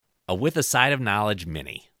a With a Side of Knowledge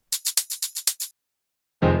mini.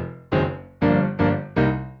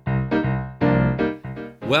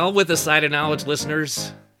 Well, With a Side of Knowledge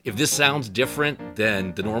listeners, if this sounds different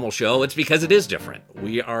than the normal show, it's because it is different.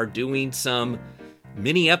 We are doing some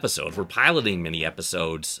mini episodes. We're piloting mini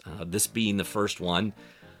episodes, this being the first one.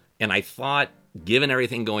 And I thought, given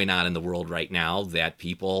everything going on in the world right now, that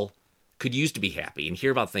people could use to be happy and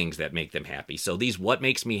hear about things that make them happy. So these What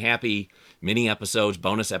Makes Me Happy mini episodes,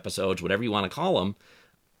 bonus episodes, whatever you want to call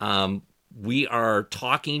them, we are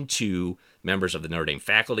talking to members of the Notre Dame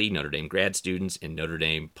faculty, Notre Dame grad students, and Notre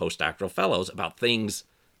Dame postdoctoral fellows about things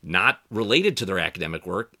not related to their academic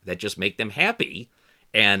work that just make them happy.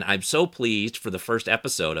 And I'm so pleased for the first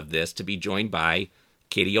episode of this to be joined by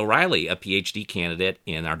Katie O'Reilly, a PhD candidate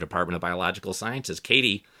in our Department of Biological Sciences.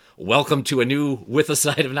 Katie, welcome to a new With a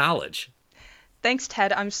Side of Knowledge. Thanks,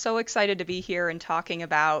 Ted. I'm so excited to be here and talking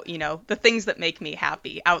about, the things that make me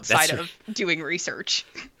happy outside of doing research.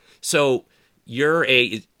 So you're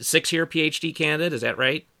a six-year PhD candidate, is that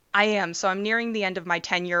right? I am. So I'm nearing the end of my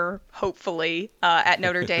tenure, hopefully, at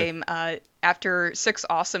Notre Dame after 6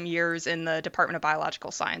 awesome years in the Department of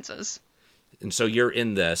Biological Sciences. And so you're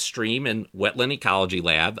in the Stream and Wetland Ecology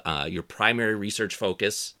Lab. Your primary research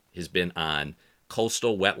focus has been on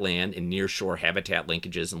coastal wetland and nearshore habitat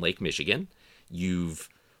linkages in Lake Michigan. You've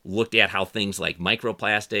looked at how things like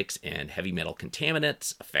microplastics and heavy metal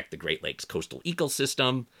contaminants affect the Great Lakes coastal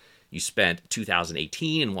ecosystem. You spent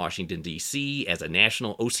 2018 in Washington, D.C. as a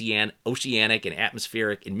National Oceanic and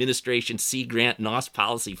Atmospheric Administration Sea Grant NOS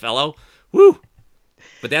Policy Fellow. Woo!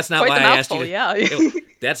 But that's not why I asked you.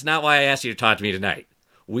 That's not why I asked you to talk to me tonight.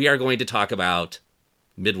 We are going to talk about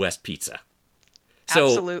Midwest pizza.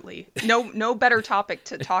 Absolutely. No better topic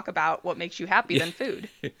to talk about what makes you happy than food.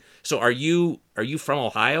 So are you from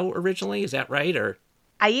Ohio originally? Is that right? Or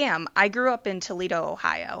I am. I grew up in Toledo,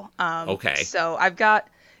 Ohio. Okay. So I've got,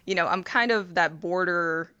 I'm kind of that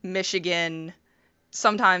border Michigan.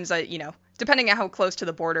 Sometimes depending on how close to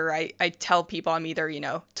the border, I tell people I'm either,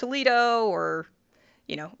 Toledo or,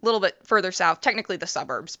 a little bit further south, technically the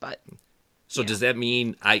suburbs, but. So does that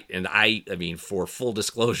mean I mean, for full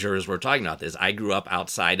disclosure, as we're talking about this, I grew up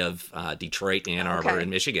outside of Detroit, Ann Arbor in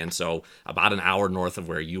Michigan, so about an hour north of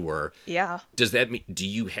where you were. Yeah. Does that mean,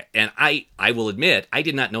 and I will admit, I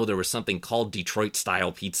did not know there was something called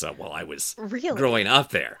Detroit-style pizza while I was growing up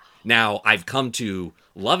there. Now, I've come to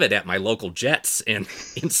love it at my local Jets in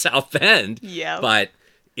South Bend, but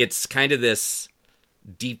it's kind of this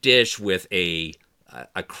deep dish with a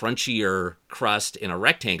crunchier crust in a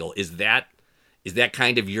rectangle. Is that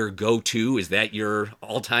kind of your go-to? Is that your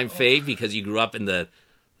all-time fave because you grew up in the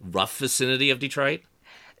rough vicinity of Detroit?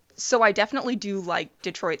 So I definitely do like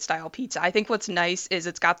Detroit-style pizza. I think what's nice is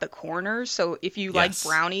it's got the corners. So if you like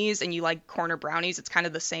brownies and you like corner brownies, it's kind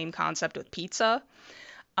of the same concept with pizza.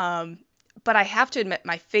 But I have to admit,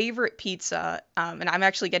 my favorite pizza, and I'm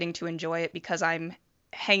actually getting to enjoy it because I'm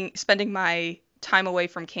spending my time away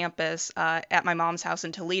from campus at my mom's house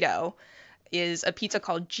in Toledo, is a pizza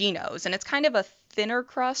called Geno's. And it's kind of a thinner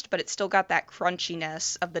crust, but it's still got that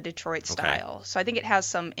crunchiness of the Detroit style. So I think it has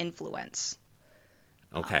some influence.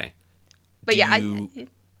 Okay. But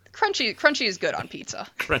crunchy is good on pizza.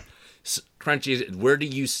 Crunchy. Where do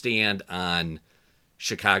you stand on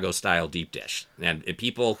Chicago-style deep dish? And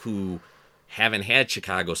people who haven't had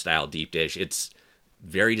Chicago-style deep dish, it's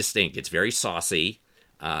very distinct. It's very saucy.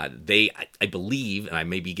 I believe, and I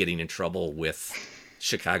may be getting in trouble with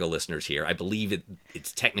Chicago listeners here, I believe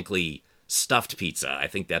it's technically stuffed pizza. I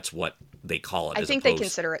think that's what they call it. I think they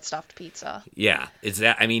consider it stuffed pizza. Yeah. Is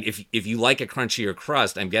that, I mean, if you like a crunchier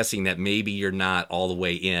crust, I'm guessing that maybe you're not all the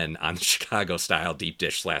way in on the Chicago-style deep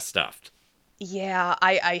dish / stuffed. Yeah,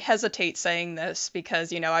 I hesitate saying this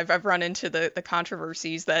because, I've run into the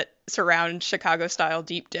controversies that surround Chicago-style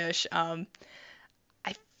deep dish.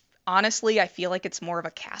 Honestly, I feel like it's more of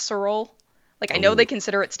a casserole. Like, I know they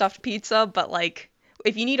consider it stuffed pizza, but, like,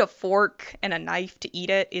 if you need a fork and a knife to eat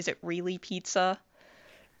it, is it really pizza?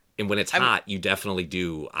 And when it's hot, you definitely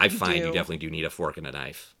do. You definitely do need a fork and a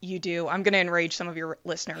knife. You do. I'm going to enrage some of your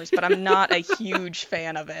listeners, but I'm not a huge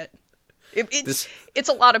fan of it. It's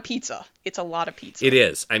a lot of pizza. It's a lot of pizza. It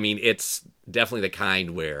is. I mean, it's definitely the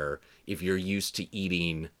kind where if you're used to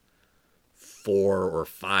eating 4 or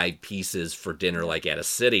 5 pieces for dinner, like at a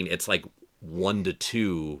sitting, it's like 1 to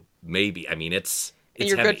 2, maybe. I mean, it's and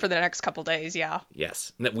you're heavy. Good for the next couple days, yeah.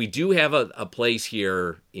 Yes. We do have a place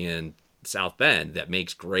here in South Bend that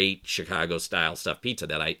makes great Chicago-style stuffed pizza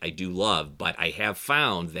that I do love, but I have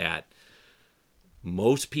found that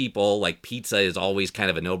most people, like, pizza is always kind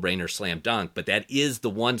of a no-brainer slam dunk, but that is the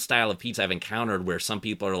one style of pizza I've encountered where some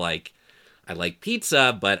people are like, I like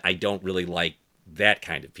pizza, but I don't really like that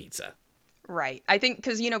kind of pizza. Right. I think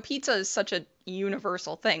because, pizza is such a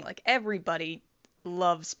universal thing. Like, everybody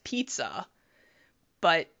loves pizza,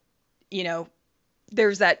 but,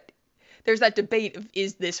 there's that debate of,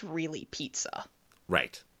 is this really pizza?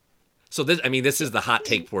 Right. So this is the hot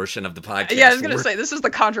take portion of the podcast. Yeah, I was gonna say this is the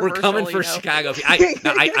controversial. We're coming for Chicago.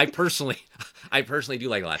 I personally do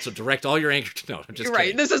like a lot. So direct all your anger. No, I'm just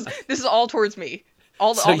right. kidding. This is all towards me.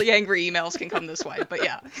 All the angry emails can come this way. But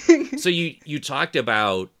yeah. So you talked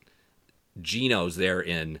about Geno's there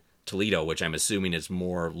in Toledo, which I'm assuming is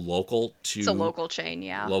more local to. It's a local chain,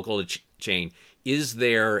 yeah. Local chain. Is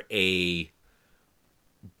there a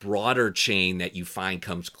broader chain that you find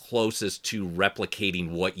comes closest to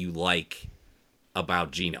replicating what you like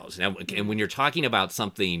about Geno's? And when you're talking about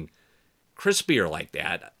something crispier like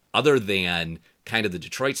that, other than kind of the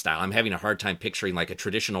Detroit style, I'm having a hard time picturing like a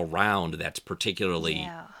traditional round that's particularly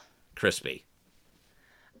crispy.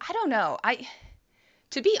 I don't know.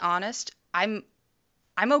 To be honest, I'm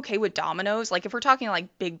okay with Domino's. Like, if we're talking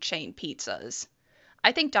like big chain pizzas,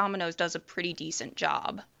 I think Domino's does a pretty decent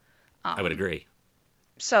job. I would agree.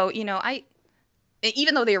 So,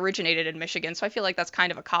 even though they originated in Michigan, so I feel like that's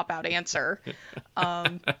kind of a cop-out answer.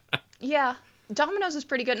 Yeah, Domino's is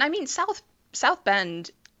pretty good. And I mean, South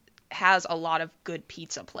Bend has a lot of good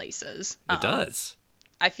pizza places. It does.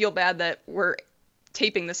 I feel bad that we're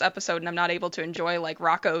taping this episode and I'm not able to enjoy like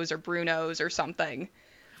Rocco's or Bruno's or something.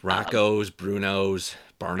 Rocco's, Bruno's,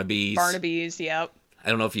 Barnaby's. Barnaby's, yep. I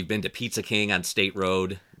don't know if you've been to Pizza King on State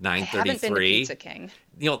Road 933. I haven't been to Pizza King.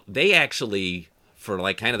 They actually, for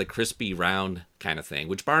like kind of the crispy round kind of thing,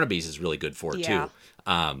 which Barnaby's is really good for too.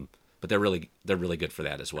 But they're really good for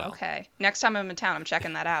that as well. Okay. Next time I'm in town, I'm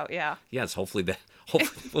checking that out. Yeah. Yes, hopefully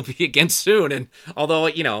we'll be again soon. And although,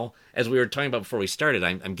 as we were talking about before we started,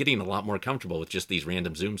 I'm getting a lot more comfortable with just these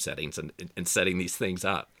random Zoom settings and setting these things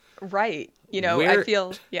up. Right. I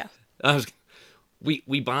feel, yeah.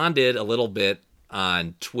 We bonded a little bit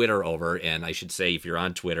on Twitter over, and I should say, if you're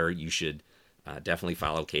on Twitter, you should definitely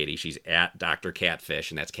follow Katie. She's at Dr. Catfish,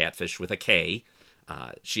 and that's Catfish with a K.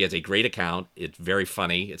 She has a great account. It's very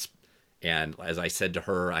funny. And as I said to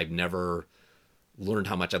her, I've never learned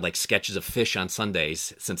how much I like sketches of fish on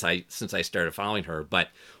Sundays since I started following her. But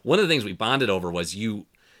one of the things we bonded over was you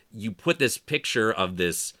put this picture of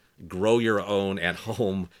this grow your own at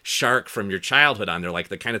home shark from your childhood on there, like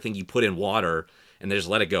the kind of thing you put in water and they just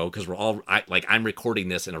let it go, because I'm recording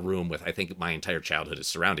this in a room with, I think my entire childhood is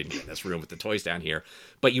surrounding me in this room with the toys down here.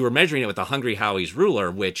 But you were measuring it with the Hungry Howie's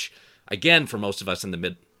ruler, which, again, for most of us in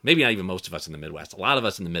maybe not even most of us in the Midwest, a lot of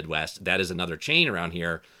us in the Midwest, that is another chain around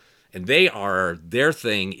here. And their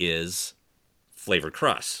thing is flavored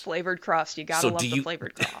crust. Flavored crust. You gotta love the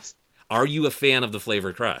flavored crust. Are you a fan of the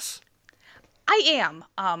flavored crust? I am.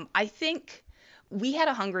 I think we had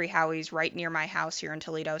a Hungry Howie's right near my house here in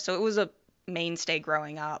Toledo, so it was a mainstay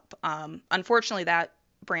growing up. Unfortunately, that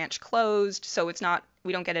branch closed, so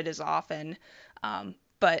we don't get it as often.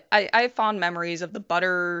 But I have fond memories of the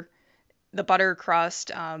butter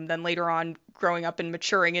crust, then later on growing up and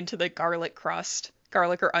maturing into the garlic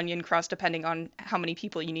or onion crust, depending on how many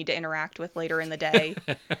people you need to interact with later in the day.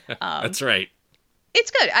 That's right.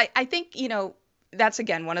 It's good. I think, that's,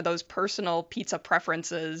 again, one of those personal pizza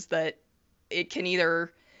preferences that it can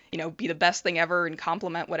either, be the best thing ever and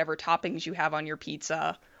complement whatever toppings you have on your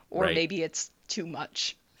pizza, or maybe it's too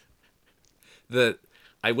much.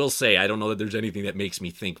 I will say, I don't know that there's anything that makes me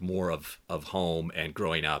think more of home and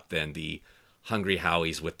growing up than the Hungry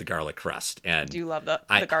Howie's with the garlic crust. And I do love the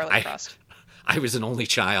garlic crust. I was an only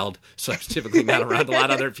child, so I was typically not around a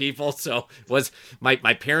lot of other people. So my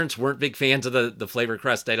parents weren't big fans of the flavored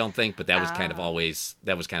crust, I don't think, but that was kind of always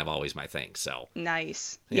my thing. So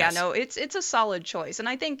nice. Yes. Yeah, no, it's a solid choice. And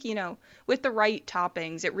I think, with the right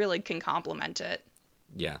toppings, it really can complement it.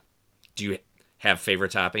 Yeah. Do you have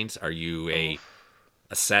favorite toppings? Are you a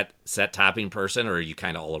set topping person, or are you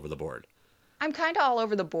kind of all over the board? I'm kind of all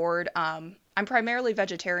over the board. I'm primarily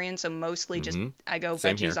vegetarian, so mostly just I go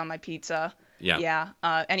Same veggies here. on my pizza. Yeah.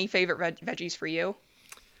 Yeah. Any favorite veggies for you?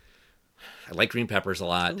 I like green peppers a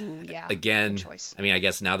lot. Ooh, yeah. Again, good choice. I mean, I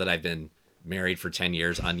guess now that I've been married for 10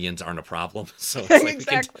 years, onions aren't a problem. So it's like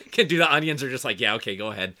exactly. we can do the onions, or just like, yeah, okay,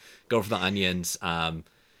 go ahead. Go for the onions. And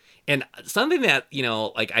something that,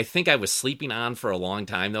 I think I was sleeping on for a long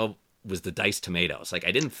time, though, was the diced tomatoes. Like,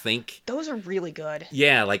 I didn't think... Those are really good.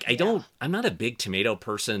 Yeah, I'm not a big tomato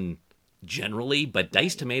person generally, but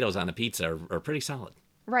diced tomatoes on a pizza are pretty solid.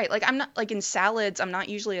 Right. Like, I'm not, like, in salads, I'm not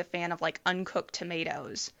usually a fan of, like, uncooked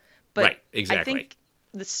tomatoes. But right, exactly. I think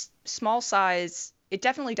the small size, it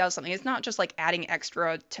definitely does something. It's not just, like, adding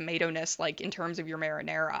extra tomato-ness, like, in terms of your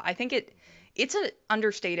marinara. I think It's an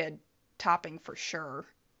understated topping for sure.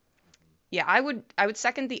 Yeah, I would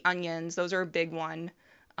second the onions. Those are a big one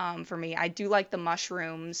for me. I do like the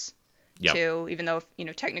mushrooms too, even though,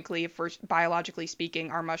 technically, if we're biologically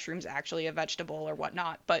speaking, are mushrooms actually a vegetable or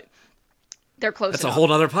whatnot? But they're close enough. That's a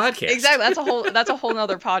whole other podcast. Exactly. That's a whole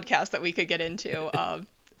nother podcast that we could get into.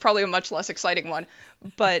 Probably a much less exciting one.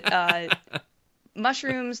 But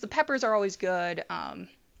mushrooms, the peppers are always good.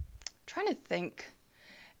 Trying to think.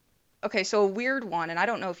 Okay, so a weird one, and I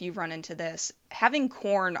don't know if you've run into this, having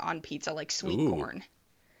corn on pizza, like sweet corn.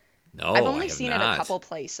 No, I've only I have seen not. it a couple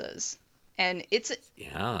places, and it's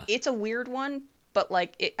a weird one, but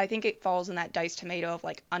like I think it falls in that diced tomato of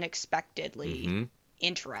like unexpectedly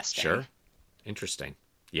interesting. Sure, interesting.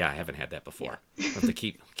 Yeah, I haven't had that before. Yeah. I'll have to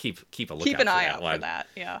keep a lookout. Keep an eye out for that.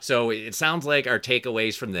 Yeah. So it sounds like our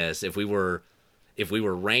takeaways from this, if we were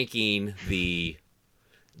ranking the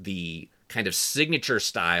kind of signature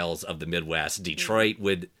styles of the Midwest, Detroit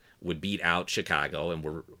would beat out Chicago,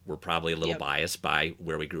 and we're probably a little biased by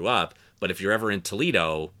where we grew up. But if you're ever in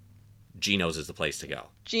Toledo, Geno's is the place to go.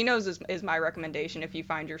 Geno's is my recommendation if you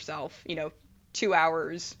find yourself, 2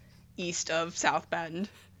 hours east of South Bend.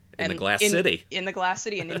 In the Glass City. In the Glass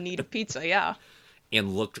City and in need of pizza, yeah.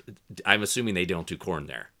 And I'm assuming they don't do corn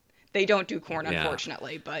there. They don't do corn,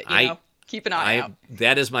 unfortunately, but, keep an eye out.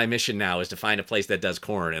 That is my mission now, is to find a place that does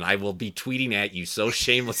corn, and I will be tweeting at you so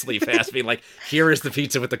shamelessly fast, being like, here is the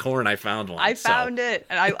pizza with the corn, I found one. I found it,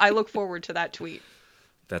 and I look forward to that tweet.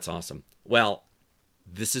 That's awesome. Well,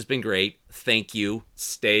 this has been great. Thank you.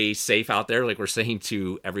 Stay safe out there, like we're saying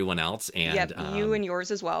to everyone else. And you and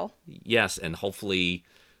yours as well. Yes, and hopefully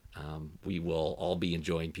we will all be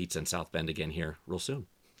enjoying pizza in South Bend again here real soon.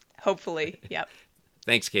 Hopefully, yep.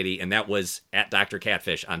 Thanks, Katie. And that was at Dr.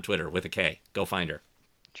 Catfish on Twitter with a K. Go find her.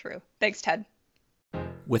 True. Thanks, Ted.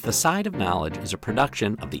 With a Side of Knowledge is a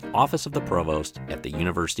production of the Office of the Provost at the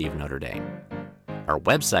University of Notre Dame. Our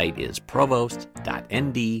website is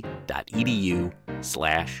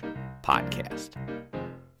provost.nd.edu/podcast.